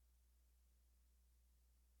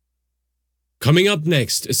Coming up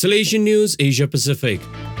next, Salesian News Asia Pacific.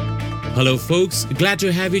 Hello folks, glad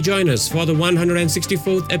to have you join us for the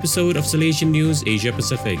 164th episode of Salesian News Asia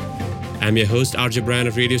Pacific. I'm your host RJ Brand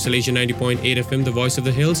of Radio Salesian 90.8 FM, the voice of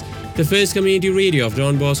the hills, the first community radio of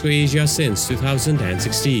Don Bosco Asia since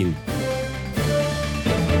 2016.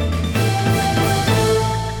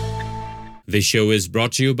 This show is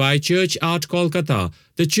brought to you by Church Art Kolkata,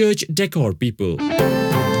 the church decor people.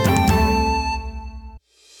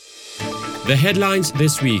 The headlines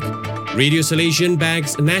this week: Radio Salesian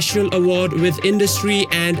bags National Award with industry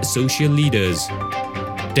and social leaders.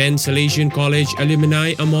 10 Salesian College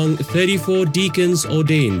alumni among 34 deacons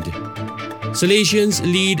ordained. Salesians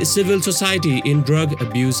lead civil society in drug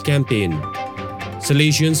abuse campaign.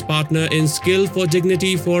 Salesians partner in Skill for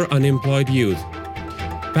Dignity for unemployed youth.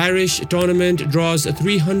 Parish tournament draws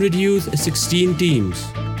 300 youth, 16 teams.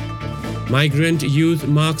 Migrant youth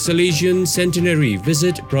mark Salesian centenary,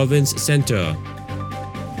 visit Province Centre.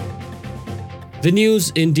 The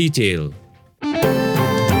news in detail.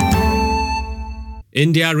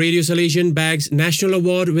 India Radio Salesian bags National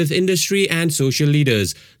Award with industry and social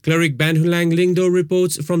leaders. Cleric Banhulang Lingdo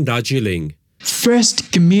reports from Darjeeling.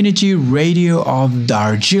 First Community Radio of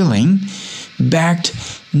Darjeeling bagged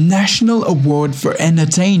National Award for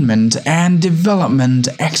Entertainment and Development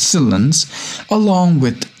Excellence along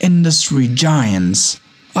with industry giants.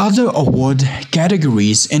 Other award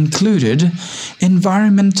categories included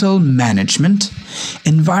Environmental Management,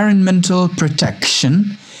 Environmental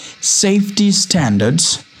Protection, Safety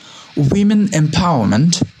Standards, Women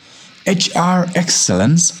Empowerment, HR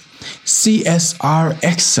Excellence, CSR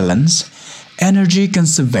Excellence, Energy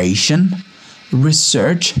Conservation,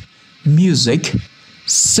 Research, Music,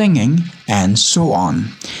 Singing, and so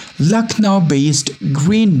on. Lucknow-based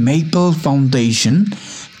Green Maple Foundation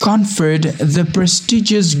conferred the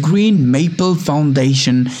prestigious Green Maple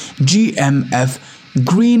Foundation GMF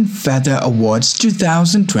Green Feather Awards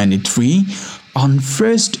 2023 on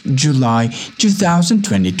 1st July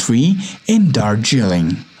 2023 in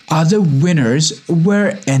Darjeeling. Other winners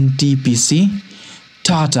were NTPC,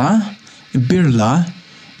 Tata, Birla,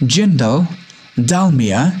 Jindal,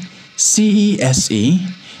 Dalmia, CESE,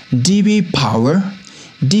 DB Power,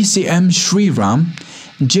 DCM Shriram,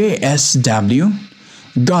 JSW,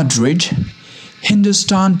 Godrej,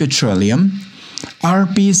 Hindustan Petroleum,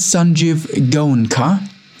 RP Sanjeev Goenka,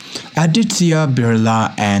 Aditya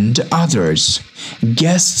Birla, and others.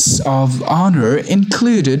 Guests of honor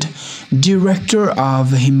included Director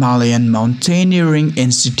of Himalayan Mountaineering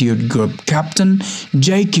Institute Group Captain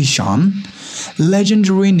Jai Kishan,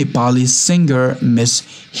 legendary Nepali singer Miss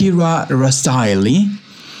Hira Rasaili,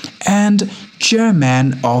 and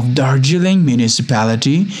Chairman of Darjeeling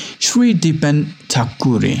Municipality Shri Dipan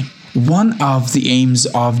Thakuri. One of the aims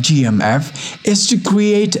of GMF is to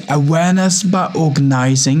create awareness by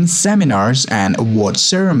organizing seminars and award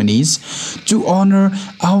ceremonies to honor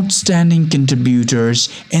outstanding contributors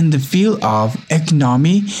in the field of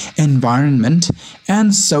economy, environment,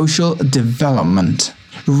 and social development.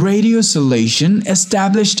 Radio Salesian,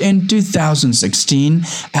 established in 2016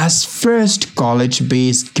 as first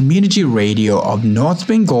college-based community radio of North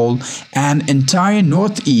Bengal and entire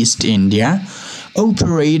Northeast India,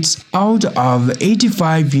 operates out of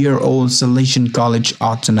 85-year-old Salesian College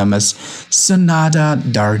Autonomous, Sanada,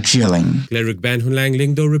 Darjeeling. Cleric Banhulang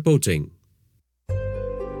Lingdo reporting.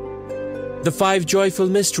 The 5 joyful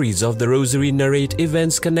mysteries of the Rosary narrate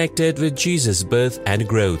events connected with Jesus' birth and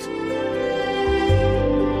growth.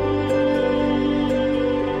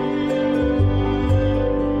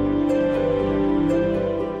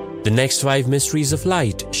 The next 5 mysteries of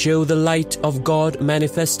light show the light of God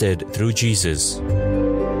manifested through Jesus.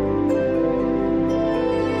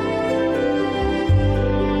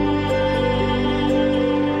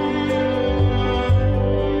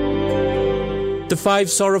 The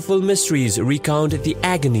 5 sorrowful mysteries recount the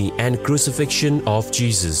agony and crucifixion of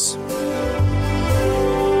Jesus.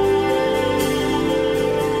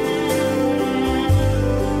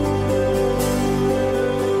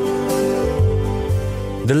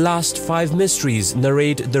 The last 5 mysteries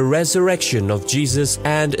narrate the resurrection of Jesus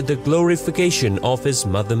and the glorification of his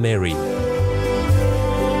mother Mary.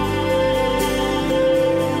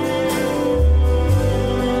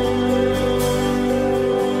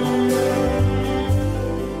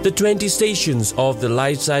 The 20 Stations of the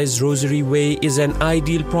Life-Size Rosary Way is an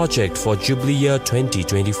ideal project for Jubilee Year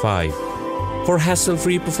 2025. For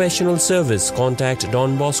hassle-free professional service, contact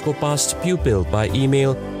Don Bosco Past Pupil by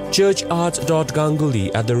email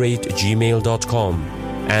churchart.ganguly@gmail.com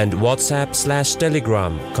and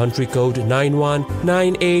WhatsApp/Telegram country code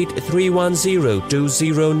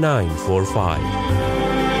 919831020945.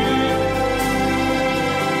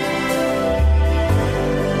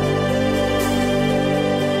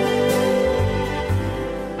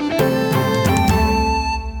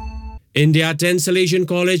 India 10 Salesian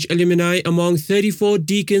College alumni among 34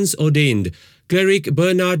 deacons ordained. Cleric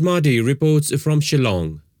Bernard Mahdi reports from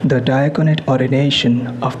Shillong. The diaconate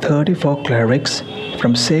ordination of 34 clerics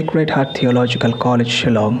from Sacred Heart Theological College,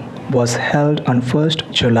 Shillong was held on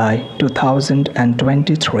 1st July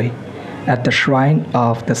 2023 at the Shrine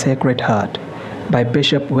of the Sacred Heart by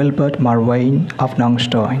Bishop Wilbert Marwain of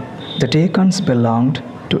Nongstoin. The deacons belonged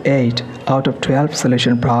to 8 out of 12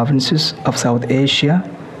 Salesian provinces of South Asia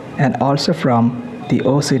and also from the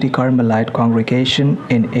OCD Carmelite congregation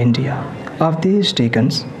in India. Of these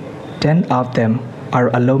deacons, 10 of them are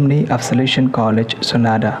alumni of Salesian College,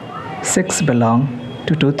 Sonada. 6 belong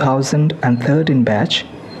to 2013 batch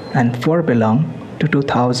and 4 belong to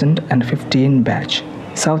 2015 batch.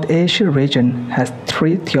 South Asia region has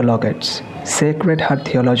 3 theologates: Sacred Heart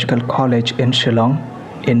Theological College in Shillong,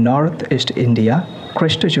 in Northeast India,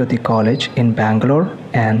 Krishna Jyoti College in Bangalore,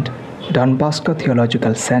 and Don Bosco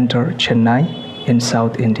Theological Center, Chennai, in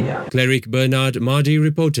South India. Cleric Bernard Mahdi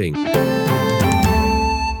reporting.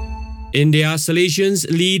 India Salesians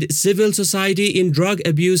lead civil society in drug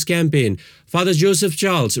abuse campaign. Father Joseph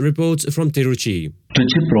Charles reports from Tiruchi.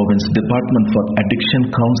 Trichy Province Department for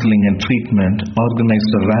Addiction Counseling and Treatment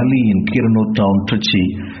organized a rally in Kirano Town, Trichy,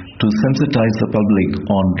 to sensitize the public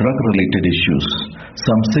on drug-related issues.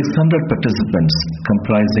 Some 600 participants,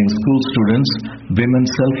 comprising school students, women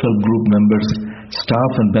self-help group members,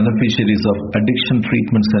 staff and beneficiaries of addiction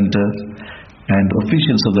treatment centers, and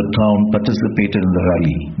officials of the town participated in the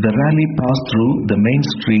rally. The rally passed through the main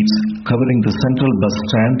streets covering the central bus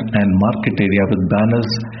stand and market area with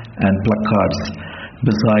banners and placards,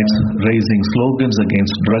 besides raising slogans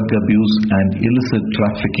against drug abuse and illicit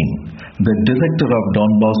trafficking. The director of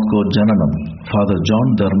Don Bosco Jananam, Father John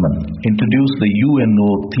Dharman, introduced the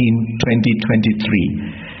UNO theme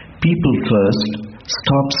 2023, People First,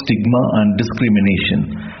 Stop Stigma and Discrimination,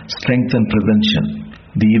 Strengthen Prevention.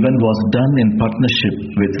 The event was done in partnership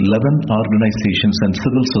with 11 organizations and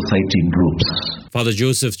civil society groups. Father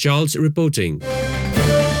Joseph Charles reporting.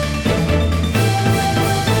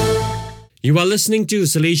 You are listening to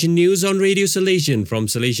Salesian News on Radio Salesian from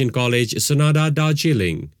Salesian College, Sonada,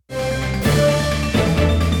 Darjeeling.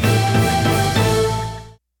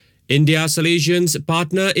 India Salesians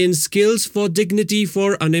partner in Skills for Dignity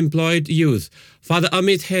for Unemployed Youth. Father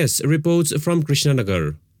Amit Hess reports from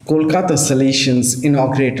Krishnanagar. Kolkata Salesians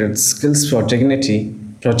inaugurated Skills for Dignity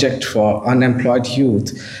project for unemployed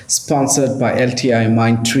youth, sponsored by LTI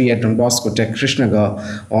Mindtree at Don Bosco Tech Krishnanagar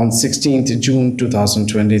on 16th June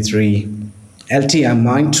 2023. LTI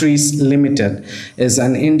Mindtrees Limited is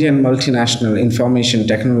an Indian multinational information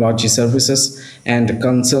technology services and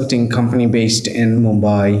consulting company based in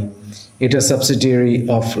Mumbai. It is a subsidiary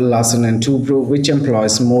of Larsen & Toubro, which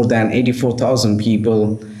employs more than 84,000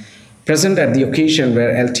 people. Present at the occasion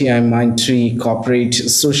were LTI Mindtree Corporate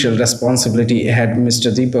Social Responsibility Head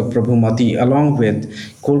Mr. Deepak Prabhumati, along with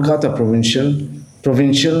Kolkata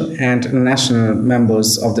provincial and national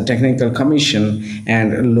members of the Technical Commission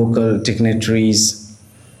and local dignitaries.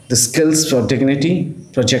 The Skills for Dignity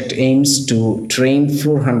project aims to train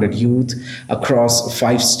 400 youth across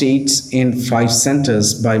 5 states in 5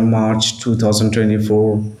 centers by March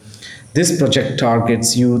 2024. This project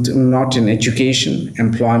targets youth not in education,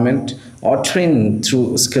 employment, or training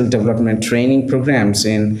through skill development training programs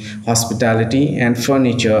in hospitality and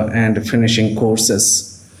furniture and finishing courses.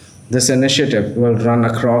 This initiative will run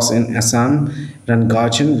across in Assam,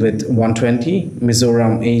 Rangajan with 120,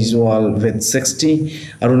 Mizoram Aizawl with 60,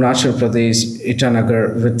 Arunachal Pradesh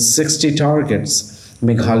Itanagar with 60 targets,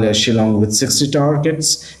 Meghalaya Shillong with 60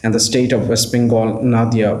 targets, and the state of West Bengal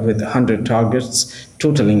Nadia with 100 targets,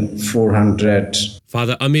 totaling 400.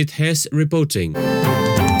 Father Amit Hess reporting.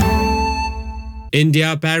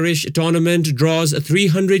 India Parish Tournament draws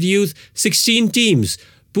 300 youth, 16 teams.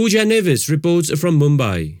 Pooja Nevis reports from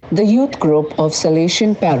Mumbai. The youth group of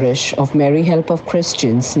Salesian Parish of Mary Help of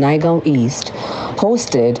Christians, Naigaon East,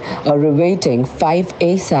 hosted a riveting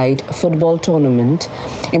 5A-side football tournament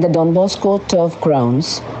in the Don Bosco Turf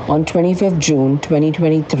Grounds on 25th June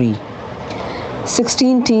 2023.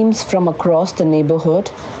 16 teams from across the neighborhood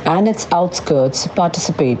and its outskirts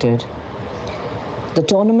participated. The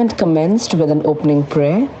tournament commenced with an opening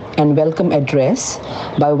prayer and welcome address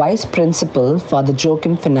by Vice Principal Father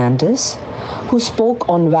Joachim Fernandez, who spoke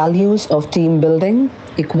on values of team building,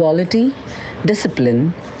 equality,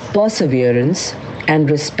 discipline, perseverance, and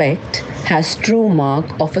respect as true mark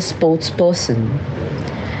of a sports person.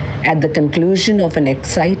 At the conclusion of an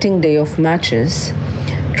exciting day of matches,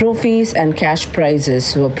 trophies and cash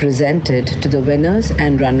prizes were presented to the winners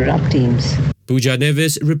and runner-up teams. Pooja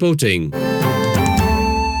Nevis reporting.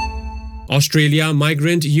 Australia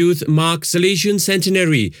migrant youth mark Salesian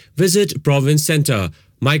centenary. Visit Province Centre.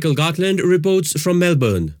 Michael Gartland reports from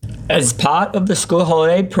Melbourne. As part of the school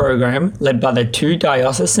holiday program led by the two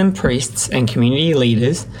diocesan priests and community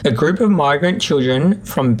leaders, a group of migrant children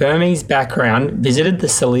from Burmese background visited the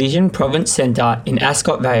Salesian Province Centre in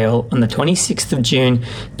Ascot Vale on the 26th of June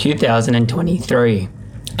 2023.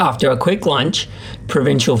 After a quick lunch,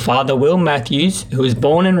 Provincial Father Will Matthews, who was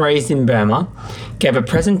born and raised in Burma, gave a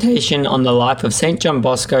presentation on the life of St John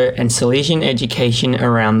Bosco and Salesian education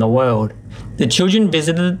around the world. The children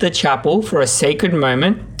visited the chapel for a sacred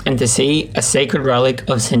moment and to see a sacred relic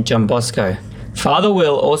of St John Bosco. Father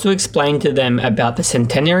Will also explained to them about the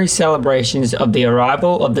centenary celebrations of the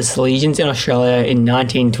arrival of the Salesians in Australia in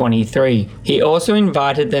 1923. He also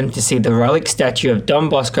invited them to see the relic statue of Don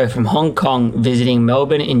Bosco from Hong Kong visiting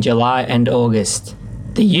Melbourne in July and August.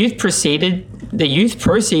 The youth proceeded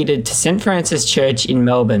to St Francis Church in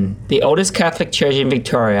Melbourne, the oldest Catholic church in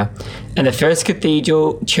Victoria, and the first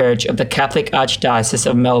cathedral church of the Catholic Archdiocese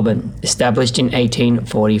of Melbourne, established in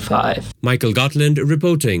 1845. Michael Gartland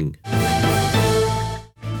reporting.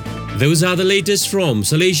 Those are the latest from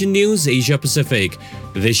Salesian News Asia Pacific.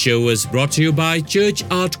 This show was brought to you by Church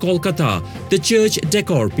Art Kolkata, the church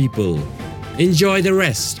decor people. Enjoy the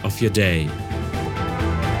rest of your day.